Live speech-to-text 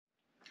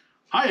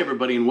Hi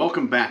everybody and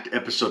welcome back to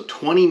episode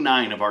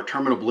 29 of our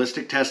terminal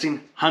ballistic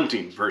testing,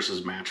 hunting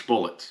versus match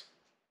bullets.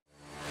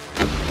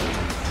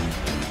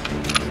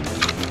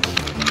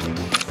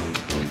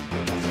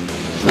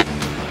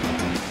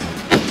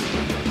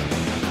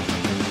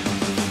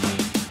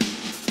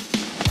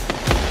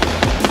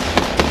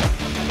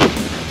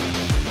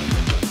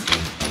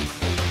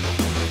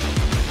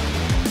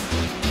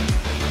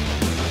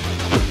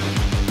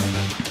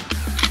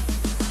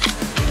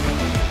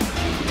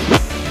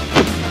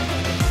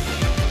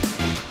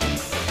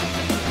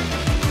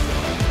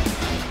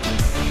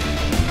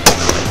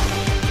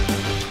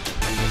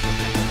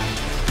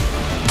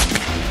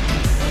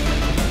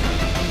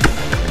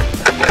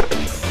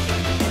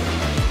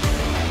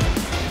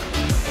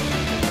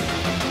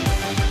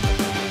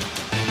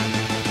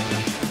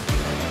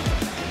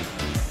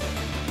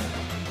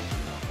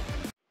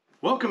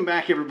 Welcome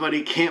back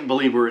everybody. Can't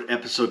believe we're at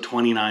episode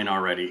 29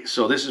 already.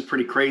 So this is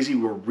pretty crazy.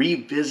 We're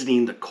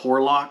revisiting the Core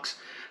Lokts.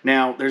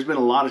 Now there's been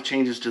a lot of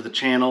changes to the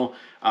channel.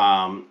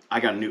 I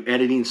got new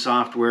editing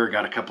software,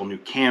 got a couple new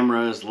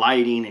cameras,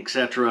 lighting,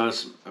 etc.,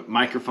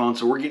 microphones.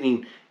 So we're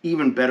getting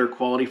even better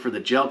quality for the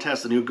gel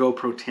test, the new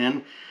GoPro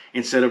 10.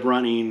 Instead of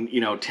running,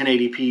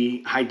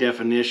 1080p high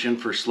definition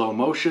for slow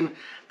motion,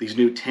 these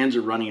new 10s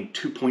are running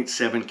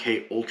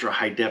 2.7K ultra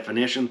high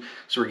definition.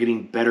 So we're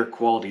getting better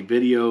quality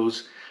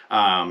videos.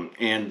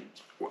 And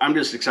I'm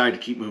just excited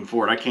to keep moving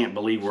forward. I can't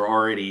believe we're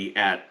already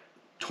at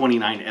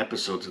 29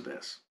 episodes of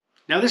this.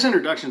 Now this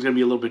introduction is going to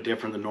be a little bit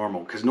different than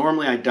normal because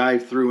normally I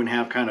dive through and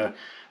have kind of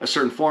a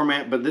certain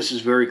format, but this is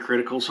very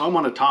critical. So I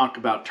want to talk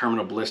about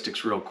terminal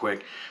ballistics real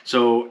quick.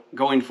 So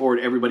going forward,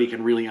 everybody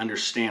can really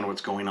understand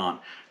what's going on.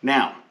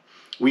 Now,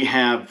 we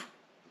have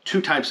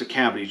two types of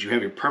cavities. You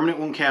have your permanent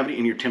wound cavity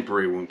and your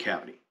temporary wound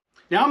cavity.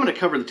 Now I'm going to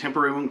cover the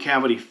temporary wound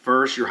cavity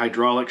first, your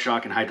hydraulic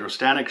shock and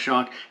hydrostatic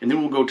shock, and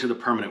then we'll go to the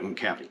permanent wound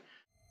cavity.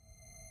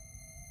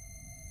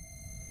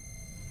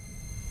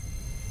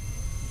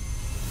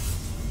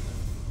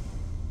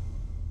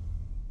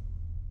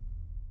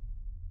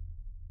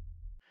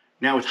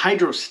 Now with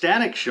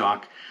hydrostatic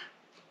shock,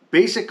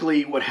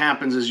 basically what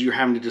happens is you're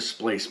having a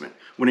displacement.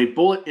 When a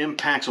bullet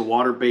impacts a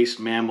water-based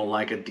mammal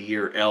like a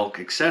deer, elk,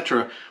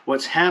 etc.,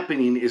 what's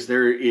happening is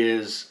there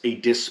is a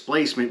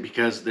displacement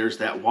because there's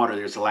that water,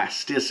 there's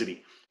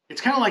elasticity.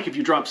 It's kind of like if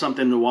you drop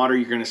something in the water,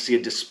 you're going to see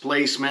a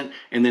displacement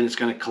and then it's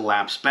going to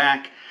collapse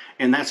back,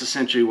 and that's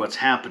essentially what's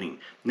happening.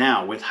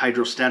 Now with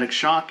hydrostatic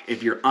shock,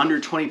 if you're under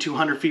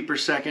 2200 feet per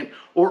second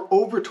or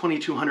over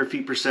 2200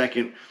 feet per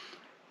second,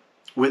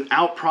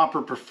 without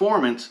proper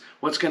performance,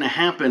 what's going to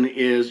happen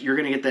is you're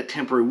going to get that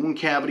temporary wound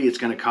cavity. It's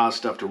going to cause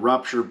stuff to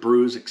rupture,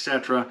 bruise,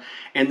 etc.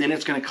 And then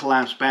it's going to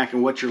collapse back,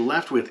 and what you're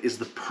left with is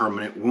the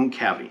permanent wound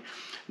cavity.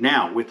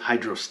 Now, with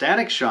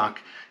hydrostatic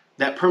shock,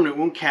 that permanent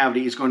wound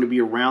cavity is going to be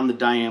around the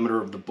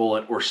diameter of the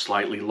bullet or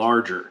slightly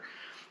larger,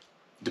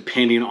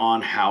 depending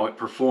on how it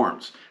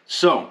performs.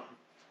 So,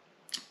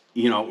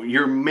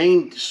 your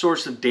main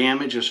source of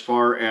damage as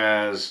far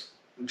as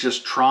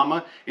just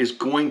trauma is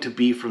going to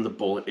be from the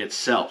bullet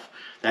itself,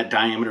 that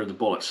diameter of the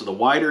bullet. So the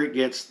wider it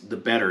gets, the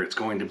better it's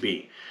going to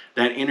be.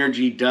 That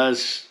energy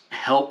does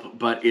help,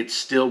 but it's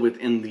still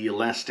within the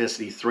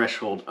elasticity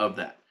threshold of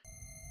that.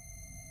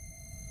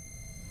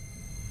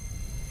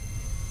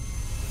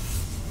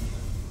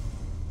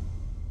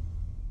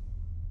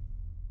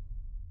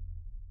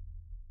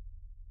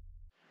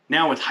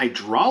 Now with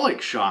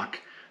hydraulic shock,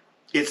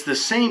 it's the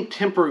same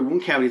temporary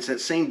wound cavity, it's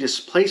that same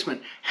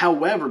displacement.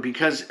 However,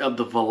 because of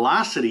the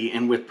velocity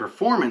and with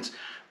performance,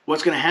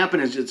 what's going to happen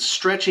is it's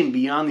stretching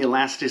beyond the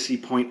elasticity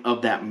point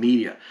of that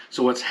media.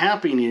 So what's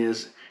happening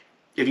is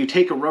if you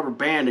take a rubber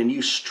band and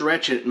you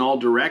stretch it in all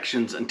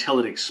directions until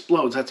it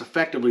explodes, that's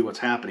effectively what's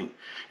happening.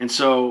 And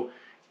so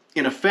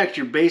in effect,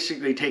 you're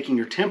basically taking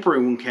your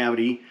temporary wound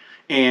cavity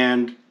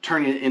and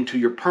turning it into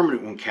your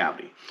permanent wound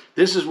cavity.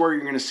 This is where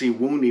you're going to see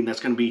wounding that's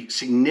going to be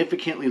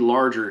significantly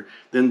larger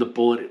than the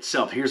bullet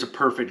itself. Here's a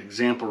perfect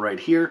example right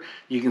here.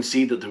 You can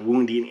see that the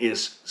wounding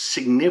is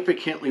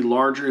significantly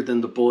larger than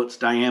the bullet's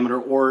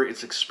diameter or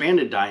its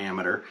expanded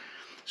diameter.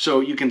 So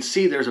you can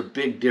see there's a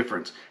big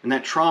difference, and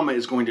that trauma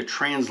is going to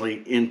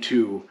translate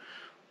into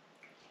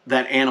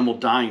that animal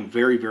dying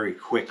very, very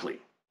quickly.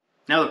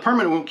 Now the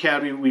permanent wound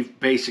cavity we've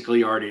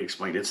basically already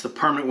explained. It's the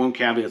permanent wound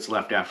cavity that's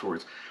left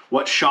afterwards.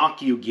 What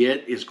shock you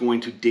get is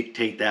going to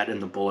dictate that in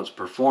the bullet's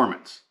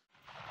performance.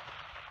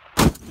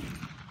 Woo!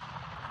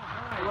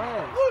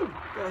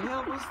 The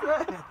hell was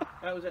that?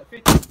 That was at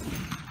 50.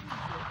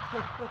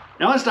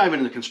 Now let's dive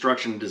into the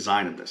construction and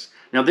design of this.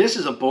 Now this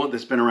is a bullet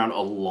that's been around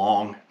a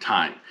long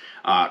time.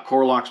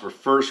 Core Lokts were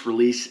first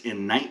released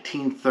in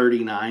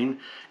 1939,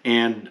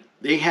 and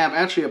they have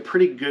actually a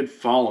pretty good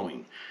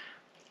following.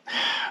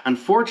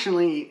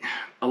 Unfortunately,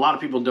 a lot of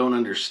people don't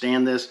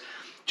understand this.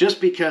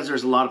 Just because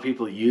there's a lot of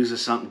people that use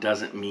something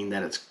doesn't mean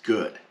that it's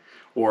good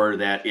or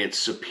that it's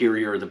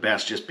superior or the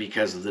best just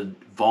because of the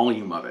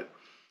volume of it.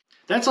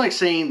 That's like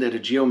saying that a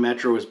Geo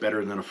Metro is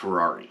better than a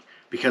Ferrari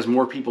because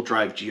more people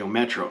drive Geo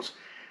Metros.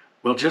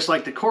 Well, just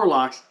like the Core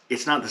Lokts,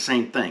 it's not the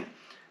same thing.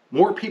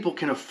 More people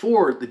can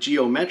afford the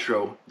Geo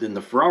Metro than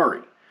the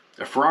Ferrari.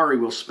 A Ferrari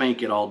will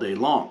spank it all day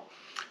long.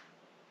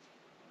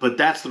 But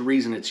that's the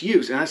reason it's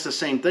used. And that's the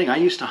same thing. I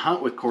used to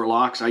hunt with Core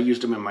Lokts. I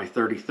used them in my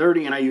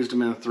 30-30 and I used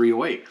them in a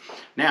 308.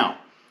 Now,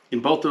 in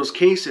both those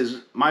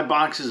cases, my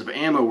boxes of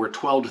ammo were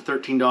 $12 to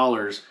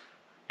 $13,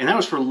 and that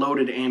was for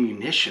loaded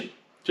ammunition.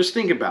 Just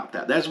think about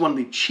that. That's one of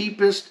the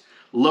cheapest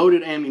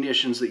loaded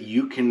ammunitions that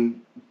you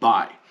can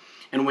buy.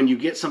 And when you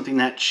get something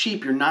that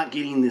cheap, you're not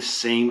getting the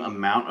same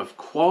amount of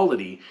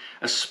quality,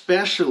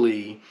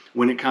 especially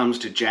when it comes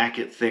to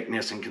jacket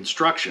thickness and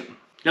construction.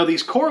 Now,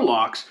 these Core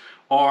Lokts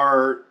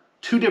are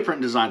two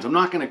different designs. I'm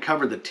not going to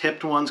cover the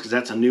tipped ones because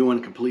that's a new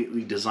one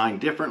completely designed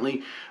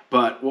differently.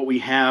 But what we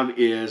have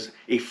is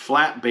a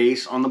flat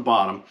base on the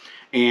bottom,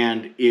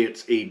 and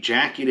it's a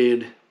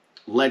jacketed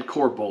lead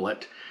core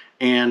bullet,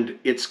 and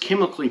it's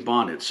chemically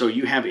bonded. So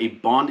you have a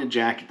bonded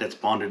jacket that's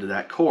bonded to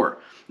that core.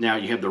 Now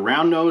you have the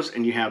round nose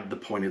and you have the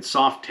pointed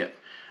soft tip.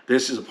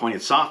 This is a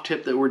pointed soft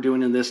tip that we're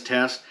doing in this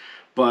test,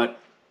 but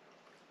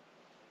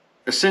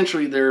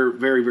essentially they're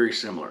very, very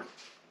similar.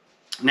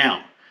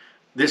 Now,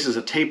 this is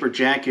a tapered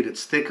jacket.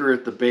 It's thicker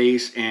at the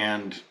base,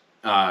 and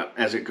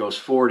as it goes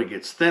forward, it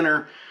gets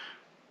thinner.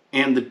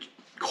 And the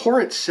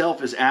core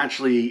itself is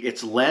actually,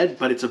 it's lead,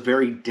 but it's a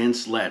very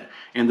dense lead.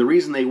 And the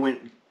reason they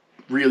went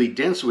really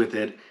dense with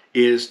it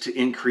is to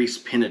increase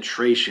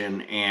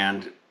penetration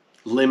and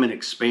limit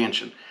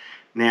expansion.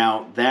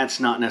 Now, that's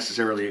not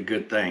necessarily a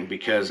good thing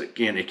because,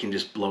 again, it can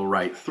just blow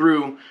right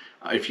through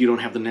if you don't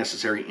have the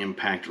necessary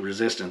impact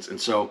resistance. And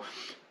so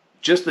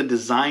just the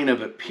design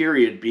of it,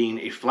 period, being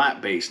a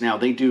flat base. Now,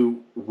 they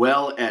do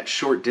well at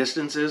short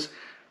distances,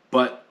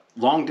 but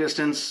long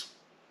distance,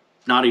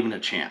 not even a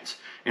chance.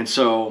 And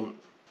so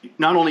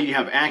not only do you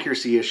have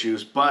accuracy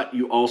issues, but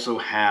you also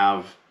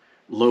have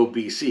low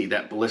BC,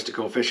 that ballistic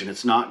coefficient.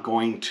 It's not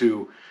going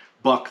to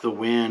buck the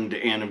wind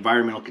and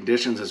environmental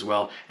conditions as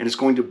well, and it's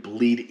going to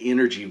bleed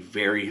energy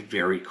very,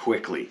 very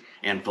quickly,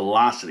 and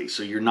velocity.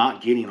 So you're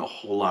not getting a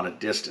whole lot of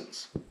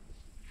distance.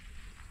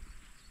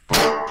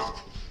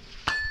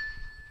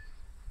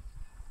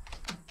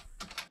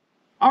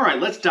 All right,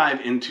 let's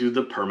dive into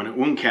the permanent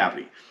wound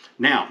cavity.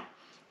 Now,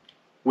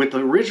 with the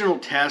original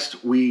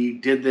test, we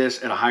did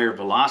this at a higher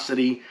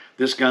velocity.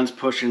 This gun's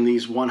pushing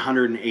these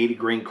 180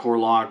 grain Core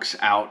Lokts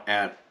out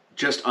at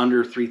just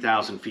under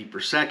 3,000 feet per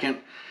second.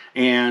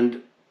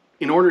 And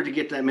in order to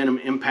get that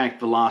minimum impact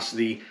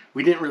velocity,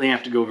 we didn't really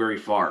have to go very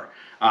far.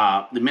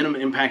 The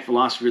minimum impact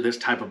velocity for this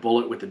type of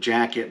bullet with the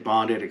jacket,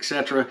 bonded,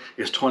 etc.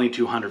 is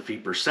 2,200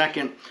 feet per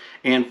second.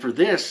 And for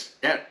this,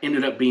 that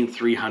ended up being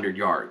 300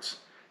 yards.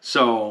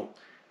 So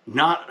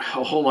not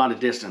a whole lot of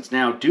distance.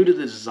 Now, due to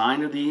the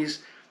design of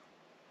these,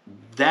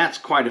 that's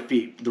quite a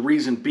feat. The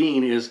reason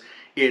being is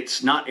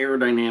it's not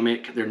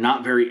aerodynamic, they're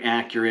not very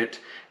accurate,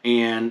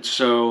 and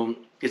so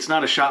it's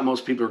not a shot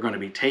most people are going to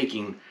be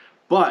taking,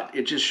 but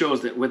it just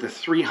shows that with a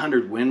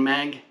 300 Win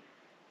Mag,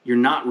 you're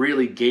not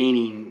really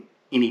gaining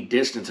any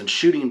distance, and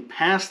shooting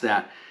past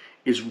that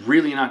is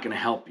really not going to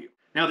help you.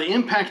 Now, the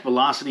impact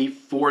velocity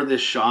for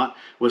this shot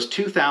was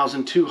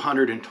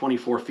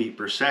 2,224 feet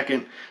per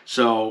second,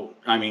 so,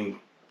 I mean,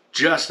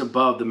 just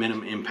above the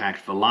minimum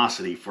impact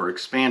velocity for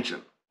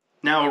expansion.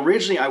 Now,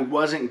 originally I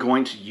wasn't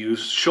going to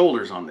use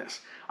shoulders on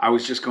this. I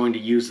was just going to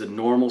use the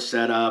normal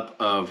setup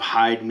of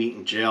hide, meat,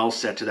 and gel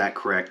set to that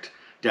correct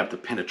depth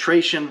of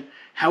penetration.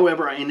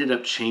 However, I ended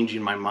up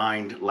changing my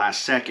mind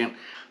last second.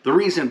 The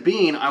reason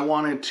being, I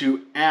wanted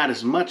to add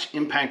as much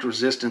impact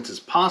resistance as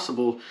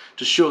possible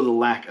to show the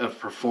lack of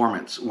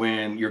performance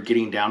when you're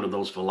getting down to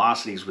those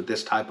velocities with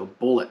this type of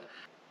bullet.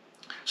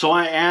 So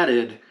I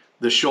added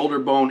the shoulder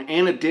bone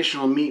and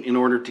additional meat in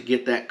order to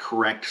get that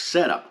correct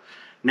setup.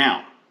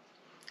 Now,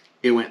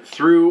 it went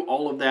through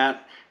all of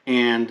that,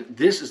 and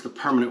this is the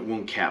permanent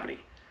wound cavity.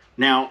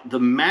 Now, the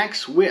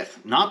max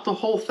width, not the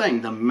whole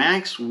thing, the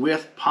max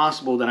width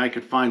possible that I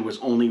could find was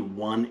only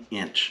 1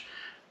 inch.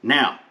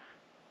 Now,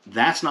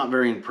 that's not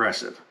very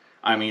impressive.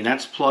 I mean,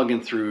 that's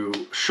plugging through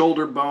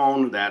shoulder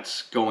bone,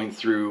 that's going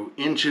through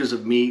inches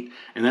of meat,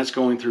 and that's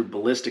going through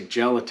ballistic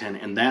gelatin,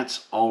 and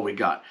that's all we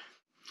got.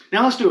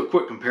 Now let's do a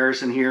quick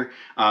comparison here.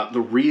 The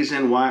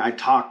reason why I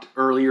talked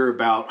earlier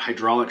about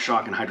hydraulic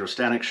shock and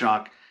hydrostatic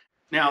shock.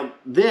 Now,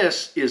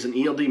 this is an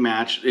ELD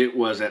match. It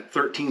was at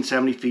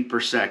 1,370 feet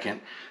per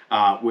second,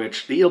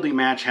 which the ELD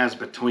match has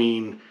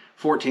between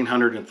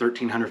 1,400 and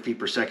 1,300 feet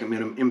per second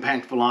minimum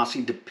impact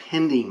velocity,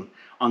 depending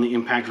on the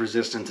impact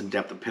resistance and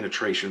depth of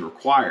penetration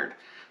required.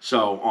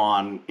 So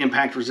on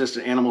impact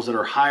resistant animals that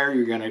are higher,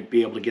 you're going to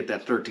be able to get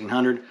that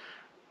 1,300.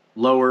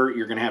 Lower,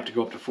 you're going to have to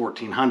go up to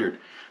 1,400.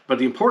 But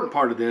the important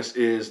part of this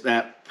is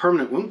that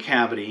permanent wound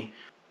cavity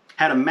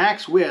had a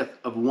max width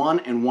of 1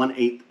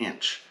 1/8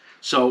 inch.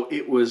 So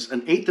it was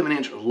 1/8 of an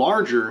inch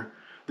larger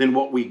than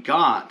what we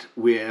got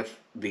with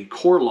the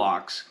Core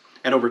Lokts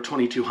at over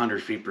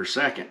 2,200 feet per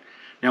second.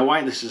 Now,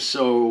 why this is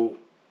so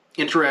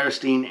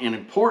interesting and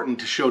important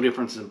to show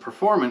differences in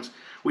performance,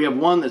 we have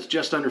one that's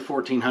just under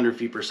 1,400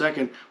 feet per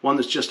second, one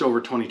that's just over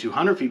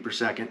 2,200 feet per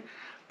second,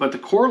 But the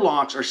core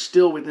locks are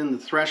still within the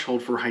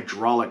threshold for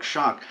hydraulic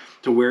shock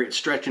to where it's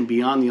stretching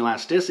beyond the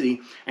elasticity,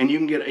 and you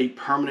can get a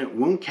permanent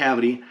wound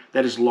cavity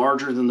that is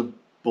larger than the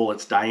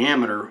bullet's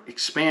diameter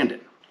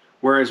expanded.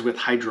 Whereas with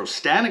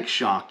hydrostatic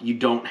shock, you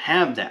don't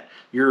have that.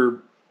 Your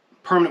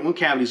permanent wound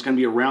cavity is going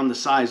to be around the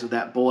size of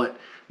that bullet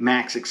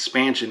max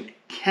expansion. It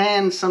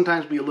can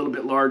sometimes be a little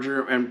bit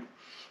larger and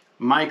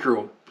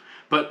micro,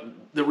 but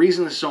the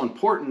reason this is so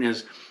important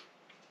is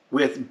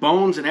with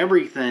bones and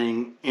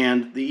everything,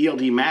 and the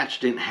ELD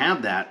match didn't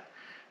have that.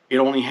 It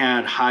only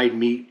had hide,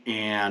 meat,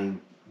 and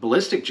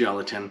ballistic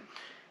gelatin.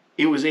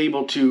 It was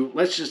able to,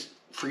 let's just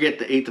forget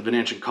the 1/8 of an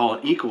inch and call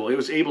it equal. It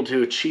was able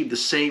to achieve the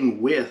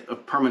same width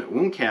of permanent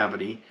wound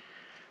cavity,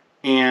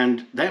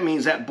 and that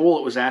means that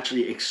bullet was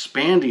actually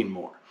expanding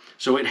more.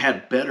 So it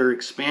had better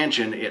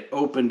expansion. It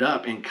opened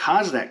up and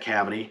caused that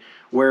cavity,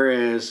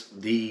 whereas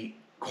the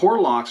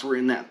core locks were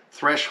in that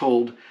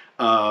threshold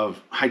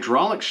of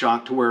hydraulic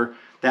shock to where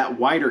that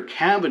wider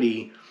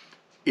cavity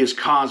is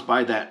caused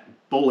by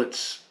that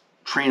bullet's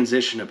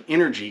transition of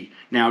energy.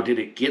 Now, did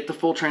it get the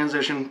full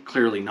transition?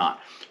 Clearly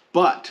not.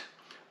 But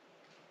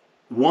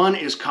one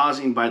is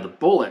causing by the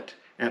bullet,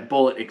 that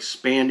bullet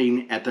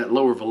expanding at that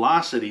lower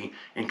velocity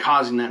and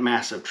causing that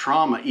massive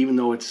trauma, even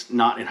though it's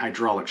not in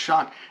hydraulic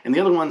shock. And the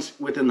other one's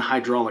within the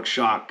hydraulic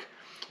shock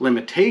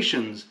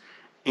limitations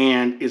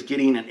and is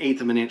getting an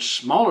 1/8 of an inch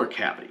smaller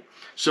cavity.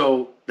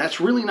 So that's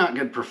really not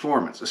good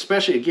performance,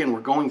 especially, again, we're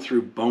going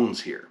through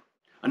bones here.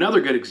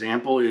 Another good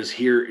example is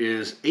here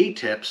is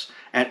A-tips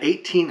at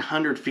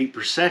 1800 feet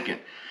per second.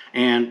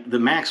 And the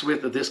max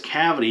width of this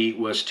cavity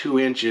was 2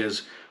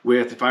 inches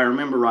with, if I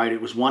remember right,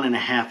 it was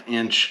 1.5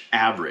 inch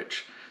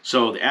average.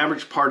 So the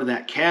average part of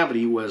that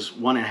cavity was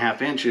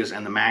 1.5 inches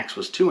and the max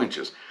was 2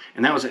 inches.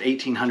 And that was at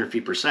 1800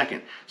 feet per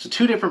second. So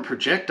two different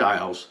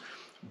projectiles,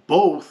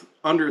 both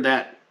under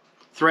that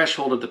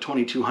threshold of the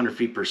 2200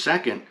 feet per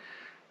second,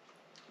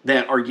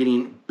 that are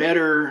getting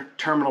better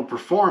terminal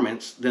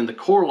performance than the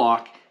core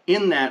lock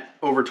in that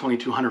over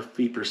 2200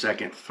 feet per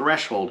second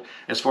threshold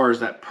as far as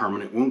that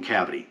permanent wound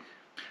cavity.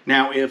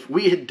 Now, if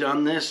we had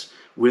done this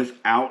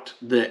without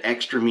the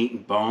extra meat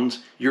and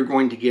bones, you're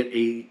going to get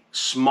a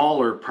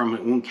smaller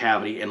permanent wound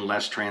cavity and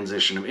less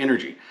transition of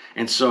energy.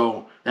 And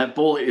so that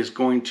bullet is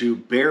going to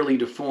barely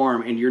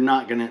deform, and you're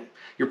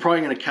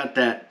probably going to cut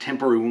that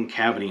temporary wound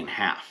cavity in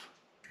half.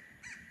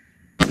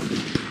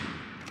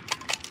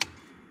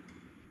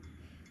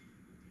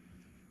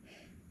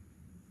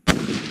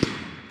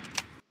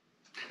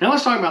 Now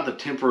let's talk about the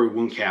temporary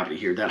wound cavity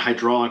here, that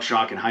hydraulic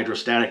shock and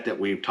hydrostatic that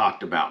we've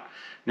talked about.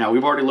 Now,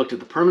 we've already looked at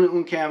the permanent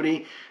wound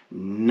cavity.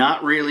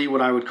 Not really what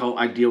I would call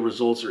ideal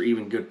results or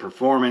even good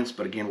performance,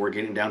 but again, we're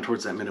getting down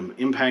towards that minimum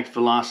impact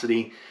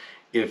velocity.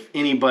 If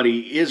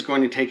anybody is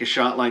going to take a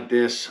shot like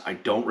this, I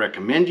don't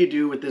recommend you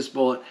do with this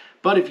bullet,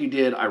 but if you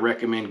did, I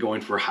recommend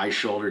going for high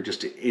shoulder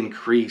just to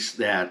increase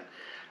that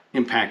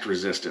impact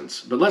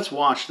resistance. But let's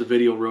watch the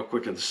video real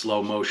quick of the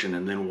slow motion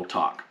and then we'll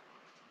talk.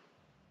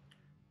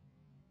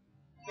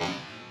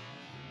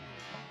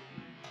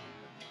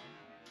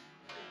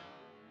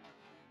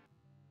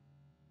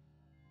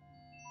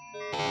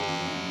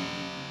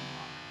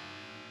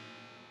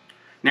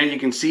 Now you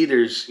can see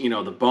there's,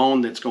 the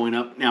bone that's going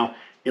up. Now,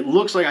 it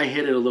looks like I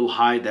hit it a little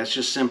high. That's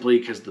just simply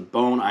because the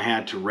bone, I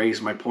had to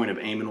raise my point of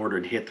aim in order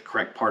to hit the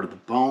correct part of the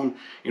bone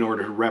in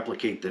order to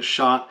replicate this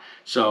shot.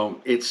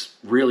 So it's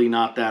really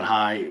not that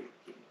high,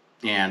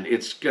 and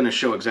it's going to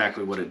show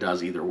exactly what it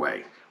does either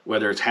way,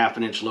 whether it's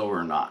 1/2 inch lower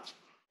or not.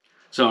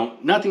 So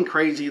nothing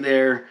crazy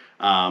there.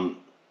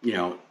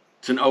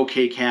 It's an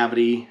okay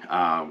cavity.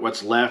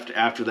 What's left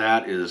after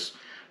that is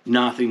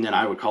nothing that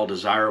I would call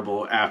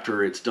desirable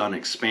after it's done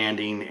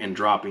expanding and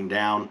dropping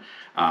down.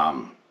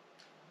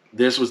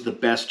 This was the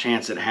best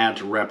chance it had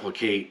to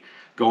replicate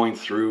going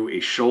through a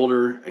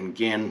shoulder. And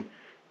again,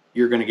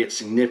 you're going to get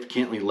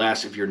significantly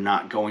less if you're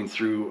not going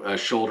through a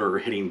shoulder or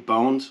hitting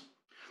bones.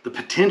 The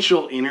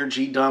potential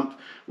energy dump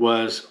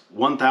was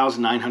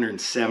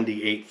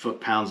 1,978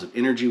 foot-pounds of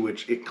energy,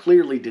 which it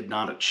clearly did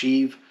not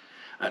achieve.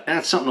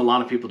 That's something a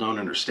lot of people don't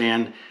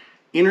understand.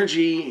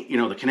 Energy,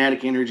 the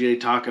kinetic energy they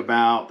talk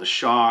about, the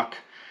shock,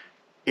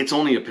 it's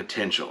only a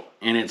potential,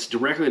 and it's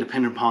directly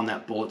dependent upon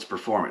that bullet's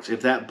performance.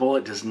 If that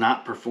bullet does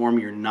not perform,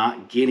 you're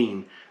not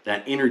getting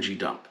that energy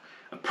dump.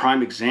 A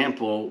prime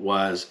example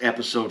was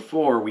episode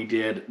 4. We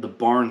did the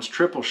Barnes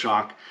triple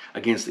shock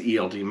against the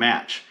ELD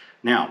match.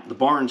 Now, the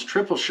Barnes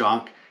triple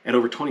shock at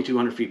over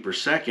 2200 feet per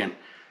second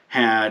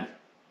had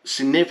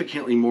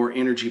significantly more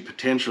energy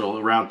potential,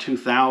 around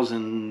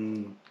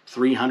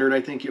 2,300,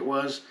 I think it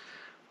was.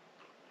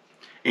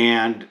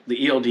 And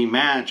the ELD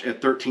match at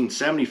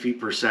 1370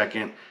 feet per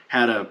second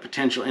had a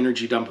potential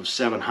energy dump of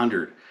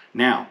 700.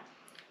 Now,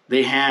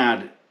 they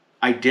had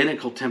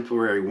identical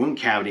temporary wound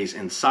cavities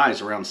in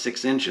size, around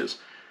 6 inches.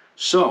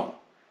 So,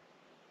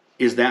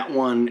 is that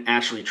one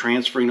actually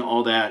transferring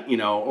all that,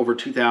 over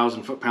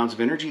 2,000 foot-pounds of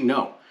energy?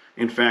 No.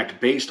 In fact,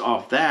 based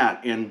off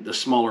that and the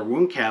smaller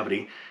wound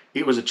cavity,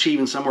 it was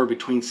achieving somewhere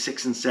between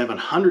 600 and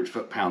 700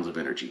 foot-pounds of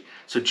energy.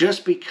 So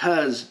just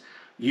because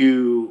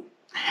you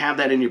have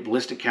that in your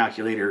ballistic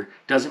calculator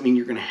doesn't mean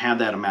you're going to have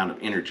that amount of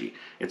energy.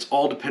 It's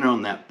all dependent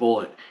on that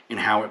bullet and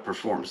how it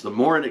performs. The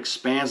more it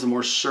expands, the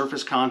more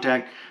surface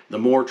contact, the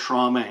more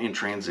trauma and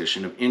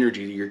transition of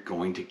energy that you're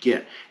going to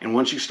get. And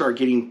once you start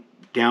getting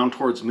down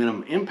towards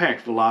minimum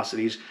impact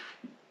velocities,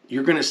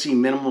 you're going to see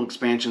minimal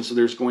expansion, so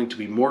there's going to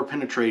be more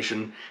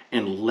penetration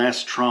and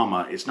less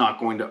trauma. It's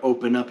not going to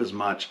open up as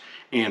much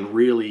and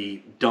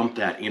really dump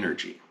that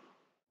energy.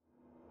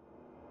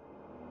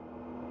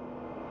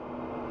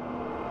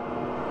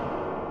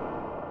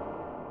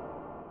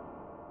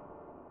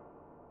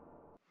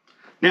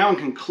 Now, in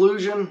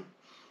conclusion,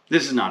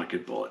 this is not a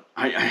good bullet.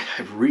 I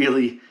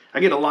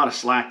get a lot of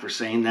slack for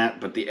saying that,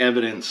 but the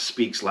evidence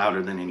speaks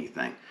louder than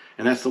anything.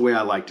 And that's the way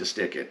I like to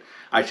stick it.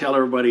 I tell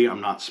everybody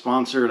I'm not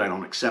sponsored. I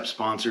don't accept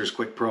sponsors,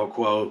 quid pro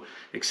quo,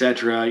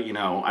 etc. You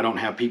know, I don't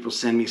have people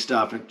send me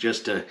stuff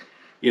just to,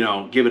 you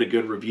know, give it a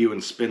good review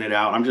and spin it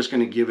out. I'm just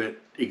going to give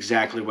it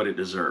exactly what it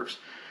deserves.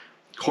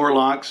 Core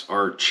Lokts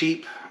are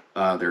cheap.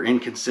 They're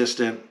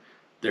inconsistent.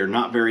 They're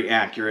not very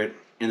accurate,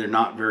 and they're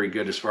not very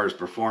good as far as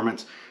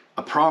performance.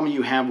 A problem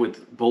you have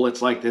with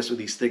bullets like this, with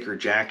these thicker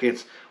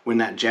jackets, when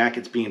that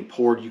jacket's being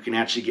poured, you can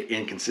actually get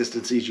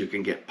inconsistencies. You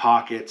can get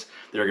pockets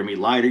that are going to be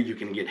lighter. You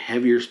can get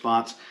heavier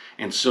spots.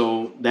 And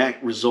so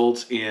that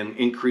results in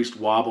increased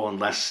wobble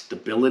and less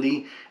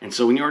stability. And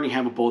so when you already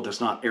have a bullet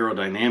that's not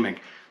aerodynamic,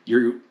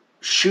 you're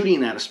shooting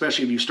that,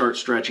 especially if you start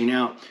stretching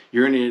out,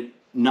 you're going to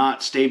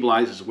not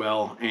stabilize as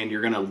well, and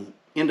you're going to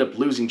end up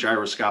losing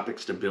gyroscopic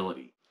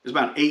stability. It was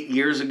about 8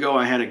 years ago,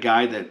 I had a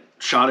guy that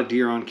shot a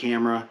deer on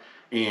camera,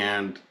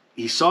 and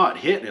he saw it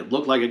hit, and it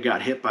looked like it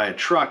got hit by a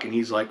truck, and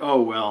he's like,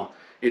 oh, well,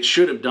 it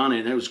should have done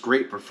it. It was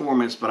great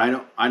performance, but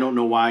I don't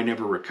know why I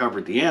never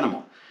recovered the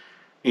animal.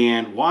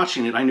 And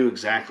watching it, I knew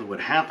exactly what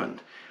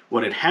happened.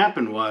 What had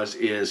happened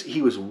is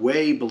he was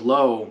way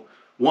below,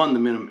 one, the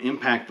minimum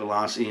impact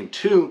velocity, and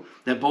two,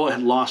 that bullet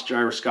had lost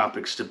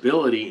gyroscopic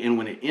stability, and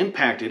when it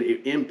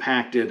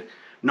impacted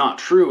not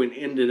true and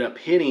ended up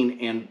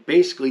hitting and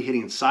basically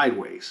hitting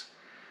sideways.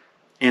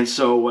 And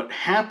so what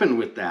happened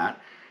with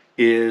that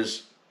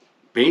is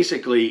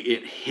basically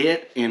it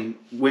hit and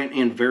went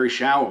in very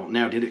shallow.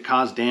 Now, did it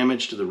cause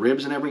damage to the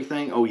ribs and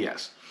everything? Oh,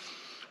 yes.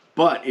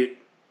 But it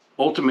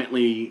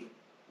ultimately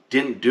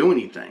didn't do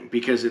anything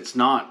because it's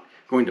not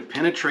going to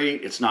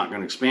penetrate. It's not going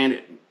to expand.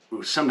 It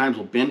sometimes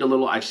will bend a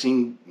little. I've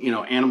seen, you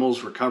know,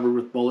 animals recover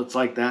with bullets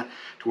like that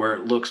to where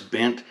it looks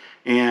bent,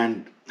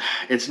 and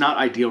it's not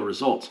ideal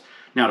results.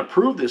 Now, to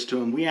prove this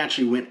to him, we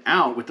actually went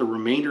out with the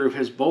remainder of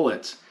his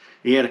bullets.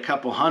 He had a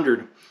couple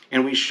hundred,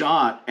 and we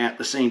shot at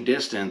the same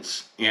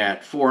distance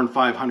at 400 and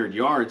 500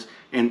 yards,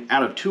 and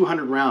out of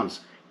 200 rounds,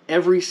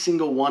 every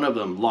single one of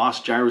them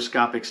lost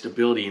gyroscopic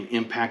stability and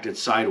impacted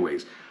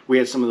sideways. We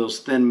had some of those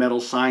thin metal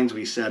signs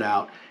we set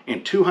out,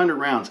 and 200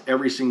 rounds,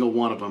 every single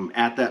one of them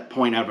at that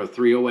point out of a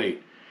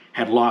 308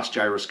 had lost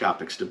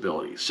gyroscopic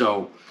stability.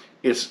 So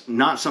it's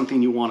not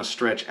something you want to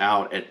stretch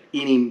out at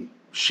any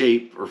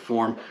shape or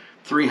form.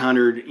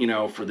 300, you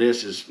know, for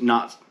this is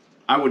not,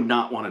 I would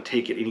not want to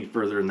take it any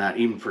further than that,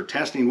 even for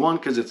testing. One,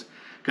 because it's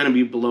going to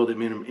be below the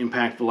minimum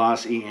impact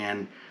velocity,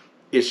 and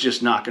it's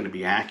just not going to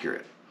be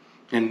accurate.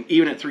 And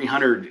even at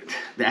 300,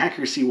 the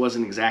accuracy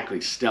wasn't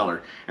exactly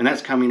stellar, and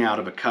that's coming out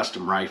of a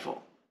custom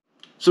rifle.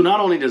 So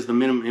not only does the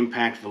minimum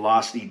impact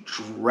velocity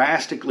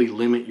drastically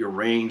limit your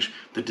range,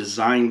 the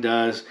design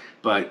does,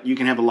 but you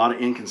can have a lot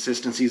of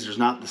inconsistencies. There's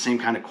not the same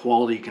kind of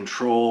quality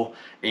control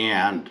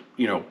and,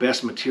 you know,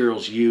 best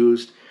materials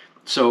used.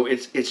 So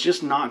it's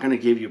just not going to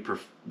give you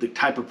the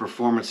type of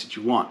performance that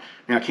you want.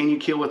 Now, can you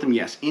kill with them?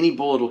 Yes, any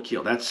bullet will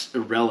kill. That's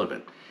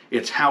irrelevant.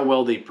 It's how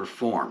well they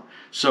perform.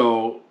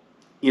 So,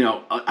 you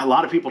know, a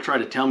lot of people try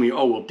to tell me,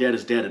 oh, well, dead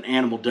is dead. An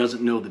animal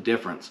doesn't know the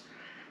difference.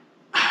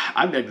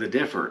 I beg to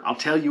differ. I'll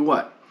tell you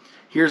what.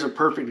 Here's a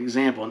perfect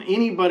example. And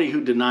anybody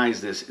who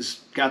denies this has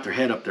got their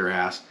head up their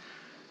ass.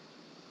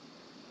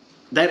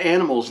 That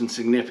animal's in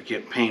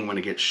significant pain when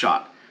it gets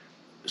shot.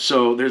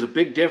 So there's a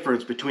big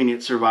difference between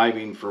it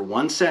surviving for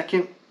 1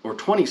 second or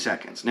 20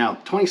 seconds. Now,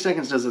 20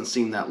 seconds doesn't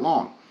seem that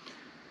long.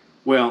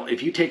 Well,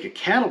 if you take a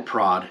cattle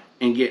prod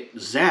and get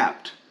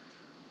zapped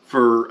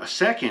for a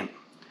second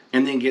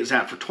and then get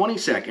zapped for 20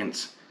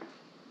 seconds,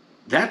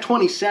 that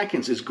 20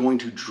 seconds is going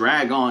to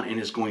drag on and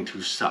is going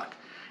to suck.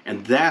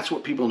 And that's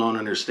what people don't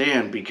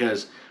understand,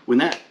 because when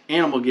that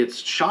animal gets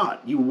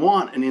shot, you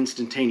want an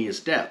instantaneous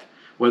death,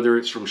 whether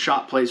it's from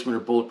shot placement or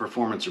bullet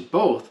performance or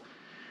both.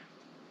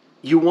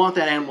 You want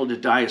that animal to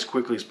die as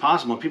quickly as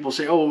possible. And people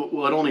say, oh,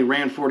 well, it only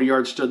ran 40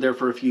 yards, stood there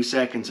for a few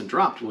seconds and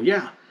dropped. Well,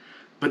 yeah,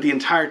 but the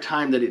entire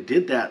time that it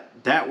did that,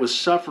 that was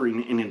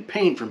suffering and in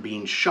pain from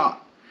being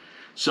shot.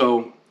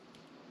 So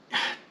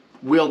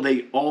will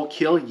they all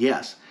kill?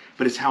 Yes,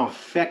 but it's how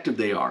effective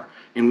they are.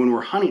 And when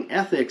we're hunting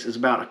ethics, it's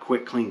about a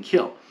quick, clean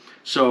kill.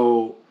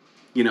 So,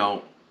 you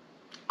know,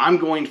 I'm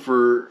going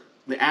for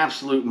the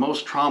absolute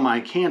most trauma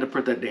I can to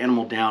put that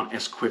animal down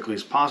as quickly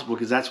as possible,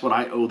 because that's what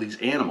I owe these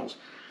animals.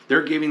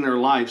 They're giving their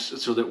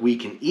lives so that we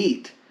can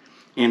eat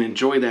and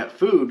enjoy that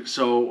food.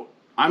 So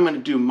I'm going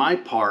to do my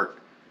part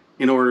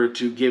in order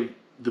to give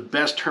the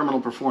best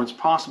terminal performance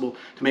possible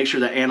to make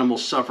sure that animal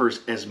suffers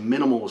as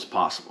minimal as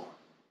possible.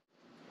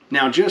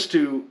 Now, just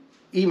to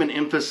even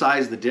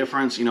emphasize the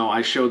difference, you know,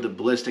 I showed the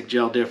ballistic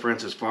gel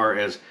difference as far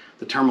as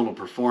the terminal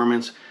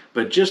performance,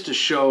 but just to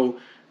show,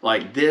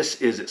 like,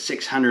 this is at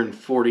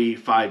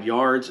 645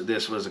 yards.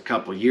 This was a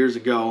couple years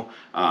ago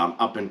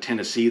up in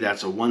Tennessee.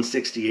 That's a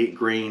 168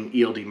 grain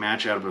ELD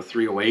match out of a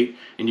 308,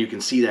 and you can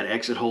see that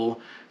exit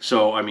hole.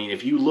 So, I mean,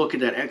 if you look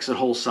at that exit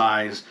hole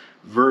size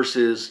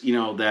versus, you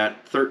know, that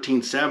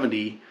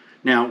 1370,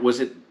 now, was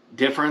it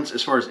difference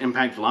as far as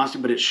impact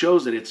velocity? But it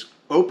shows that it's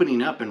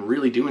opening up and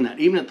really doing that,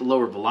 even at the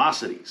lower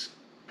velocities.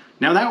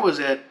 Now, that was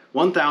at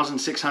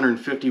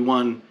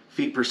 1,651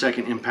 feet per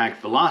second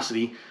impact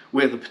velocity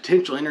with a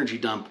potential energy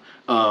dump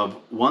of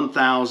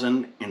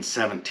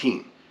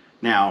 1,017.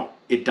 Now,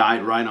 it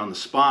died right on the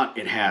spot.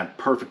 It had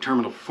perfect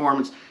terminal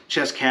performance.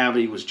 Chest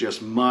cavity was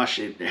just mush.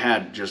 It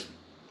had just,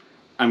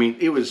 I mean,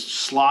 it was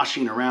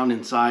sloshing around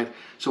inside.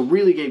 So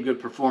really gave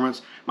good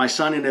performance. My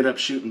son ended up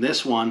shooting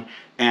this one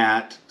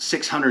at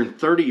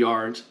 630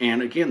 yards.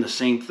 And again, the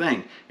same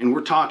thing. And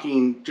we're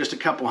talking just a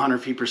couple hundred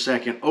feet per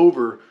second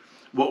over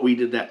what we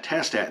did that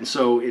test at. And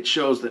so it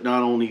shows that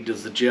not only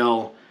does the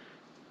gel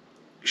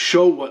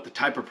show what the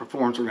type of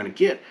performance we're going to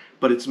get,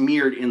 but it's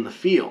mirrored in the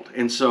field.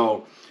 And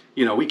so,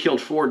 you know, we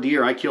killed 4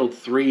 deer. I killed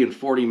 3 in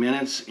 40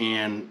 minutes,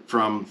 and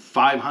from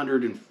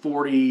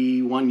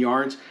 541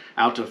 yards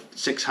out to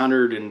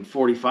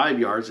 645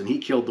 yards, and he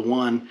killed the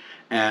one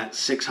at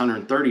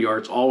 630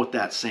 yards, all with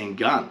that same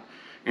gun.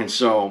 And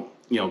so,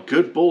 you know,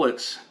 good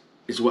bullets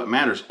is what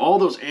matters. All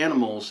those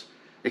animals,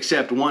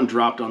 except one,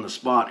 dropped on the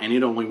spot, and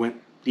it only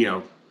went, you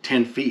know,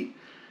 10 feet.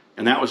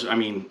 And that was, I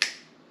mean,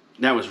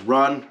 that was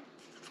run,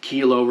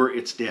 keel over,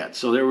 it's dead.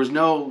 So there was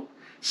no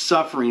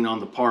suffering on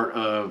the part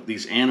of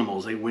these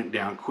animals. They went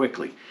down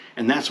quickly,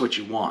 and that's what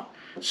you want.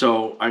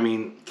 So, I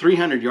mean,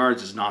 300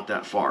 yards is not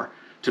that far.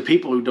 To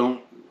people who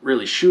don't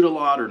really shoot a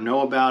lot or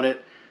know about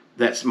it,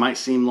 that might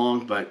seem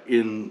long, but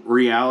in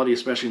reality,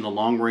 especially in the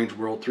long range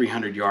world,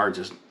 300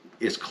 yards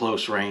is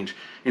close range.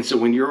 And so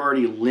when you're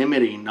already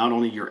limiting not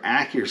only your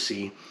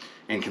accuracy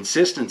and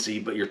consistency,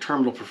 but your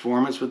terminal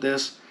performance with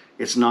this,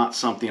 it's not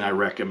something I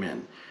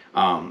recommend.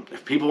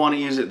 If people want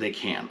to use it, they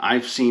can.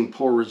 I've seen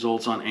poor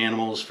results on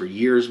animals for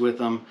years with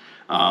them.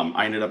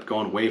 I ended up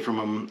going away from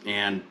them,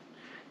 and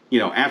you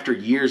know, after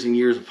years and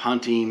years of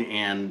hunting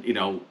and, you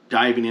know,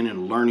 diving in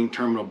and learning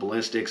terminal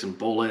ballistics and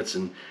bullets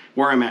and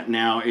where I'm at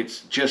now,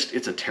 it's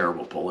a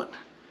terrible bullet.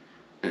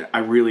 I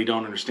really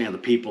don't understand the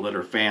people that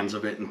are fans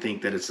of it and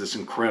think that it's this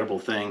incredible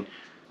thing,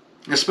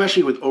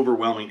 especially with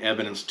overwhelming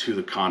evidence to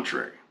the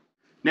contrary.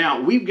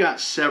 Now, we've got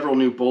several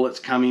new bullets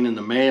coming in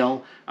the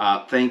mail.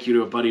 Thank you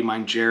to a buddy of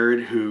mine,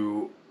 Jared,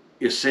 who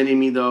is sending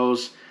me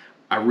those.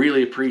 I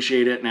really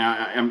appreciate it.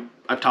 Now,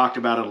 I've talked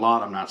about it a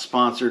lot. I'm not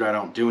sponsored. I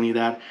don't do any of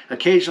that.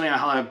 Occasionally,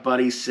 I'll have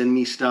buddies send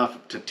me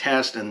stuff to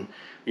test, and,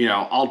 you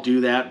know, I'll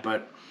do that,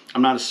 but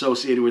I'm not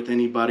associated with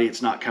anybody.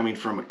 It's not coming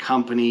from a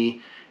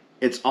company.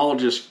 It's all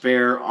just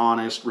fair,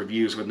 honest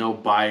reviews with no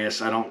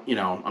bias. I don't, you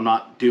know, I'm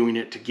not doing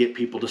it to get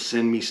people to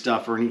send me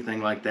stuff or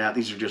anything like that.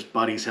 These are just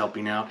buddies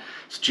helping out.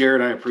 So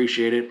Jared, I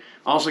appreciate it.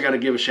 Also got to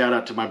give a shout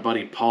out to my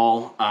buddy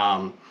Paul,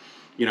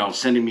 you know,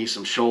 sending me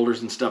some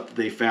shoulders and stuff that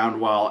they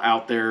found while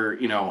out there,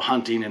 you know,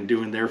 hunting and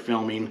doing their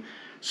filming.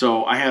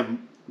 So I have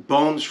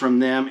bones from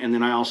them, and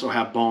then I also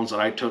have bones that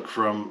I took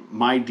from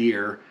my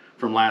deer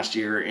from last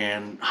year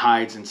and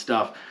hides and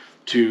stuff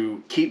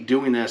to keep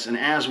doing this. And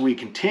as we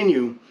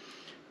continue,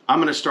 I'm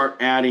going to start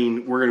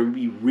adding, we're going to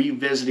be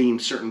revisiting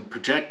certain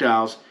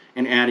projectiles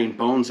and adding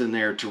bones in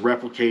there to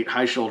replicate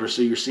high shoulder.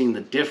 So you're seeing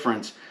the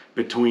difference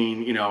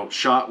between, you know,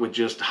 shot with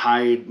just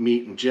hide,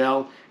 meat, and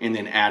gel, and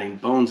then adding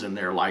bones in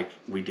there like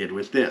we did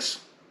with this.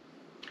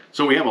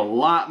 So we have a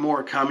lot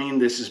more coming.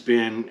 This has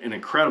been an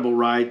incredible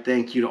ride.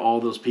 Thank you to all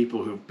those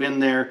people who've been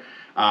there.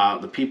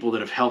 The people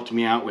that have helped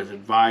me out with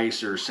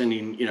advice or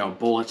sending, you know,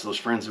 bullets, those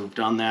friends who've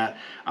done that.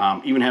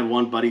 Even had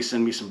one buddy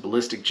send me some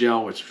ballistic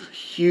gel, which was a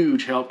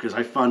huge help because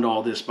I fund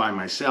all this by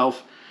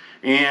myself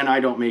and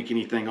I don't make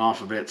anything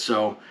off of it.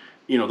 So,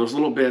 you know, those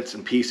little bits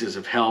and pieces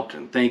have helped,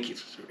 and thank you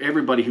to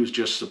everybody who's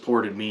just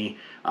supported me,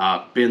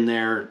 been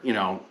there, you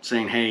know,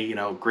 saying, hey, you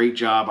know, great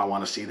job. I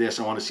want to see this.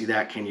 I want to see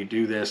that. Can you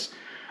do this?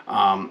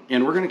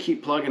 And we're going to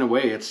keep plugging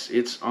away.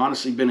 It's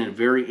honestly been a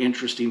very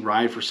interesting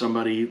ride for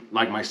somebody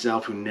like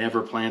myself who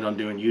never planned on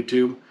doing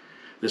YouTube.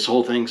 This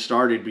whole thing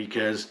started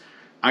because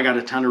I got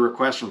a ton of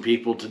requests from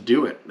people to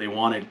do it. They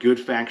wanted good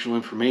factual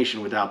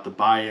information without the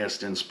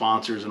bias and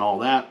sponsors and all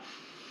that.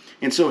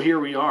 And so here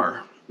we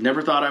are.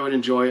 Never thought I would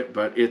enjoy it,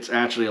 but it's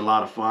actually a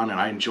lot of fun, and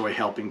I enjoy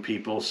helping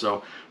people.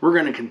 So we're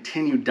going to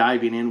continue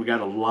diving in. We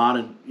got a lot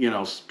of, you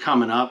know,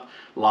 coming up,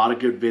 a lot of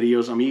good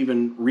videos. I'm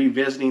even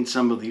revisiting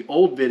some of the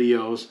old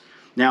videos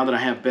now that I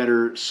have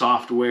better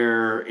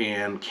software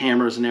and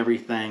cameras and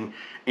everything,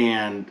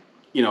 and,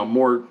 you know,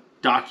 more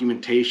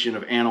documentation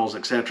of animals,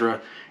 etc.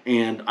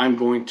 And I'm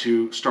going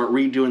to start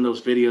redoing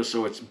those videos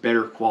so it's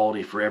better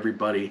quality for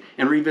everybody,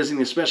 and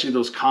revisiting especially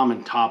those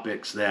common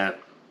topics that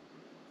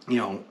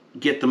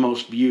get the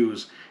most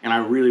views, and I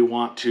really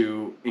want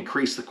to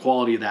increase the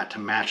quality of that to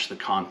match the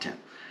content.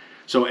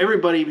 So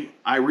everybody,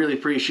 I really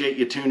appreciate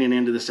you tuning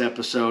into this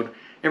episode.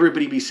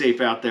 Everybody be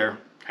safe out there.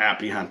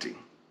 Happy hunting.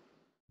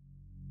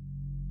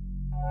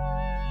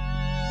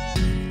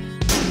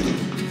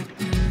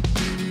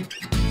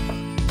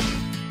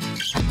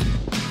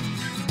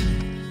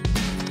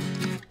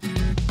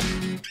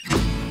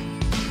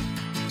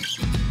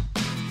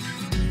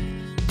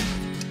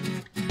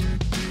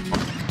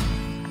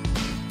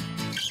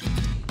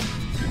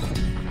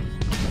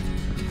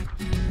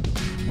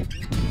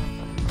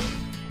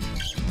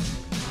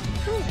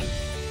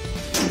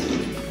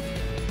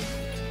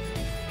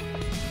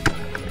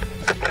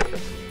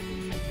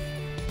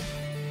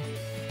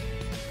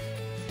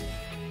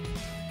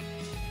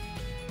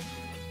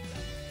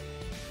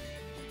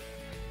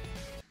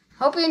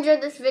 Hope you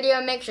enjoyed this video,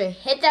 and make sure to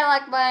hit that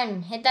like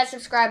button, hit that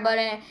subscribe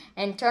button,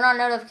 and turn on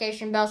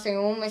notification bell so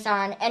you won't miss out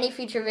on any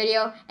future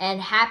video,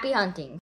 and happy hunting.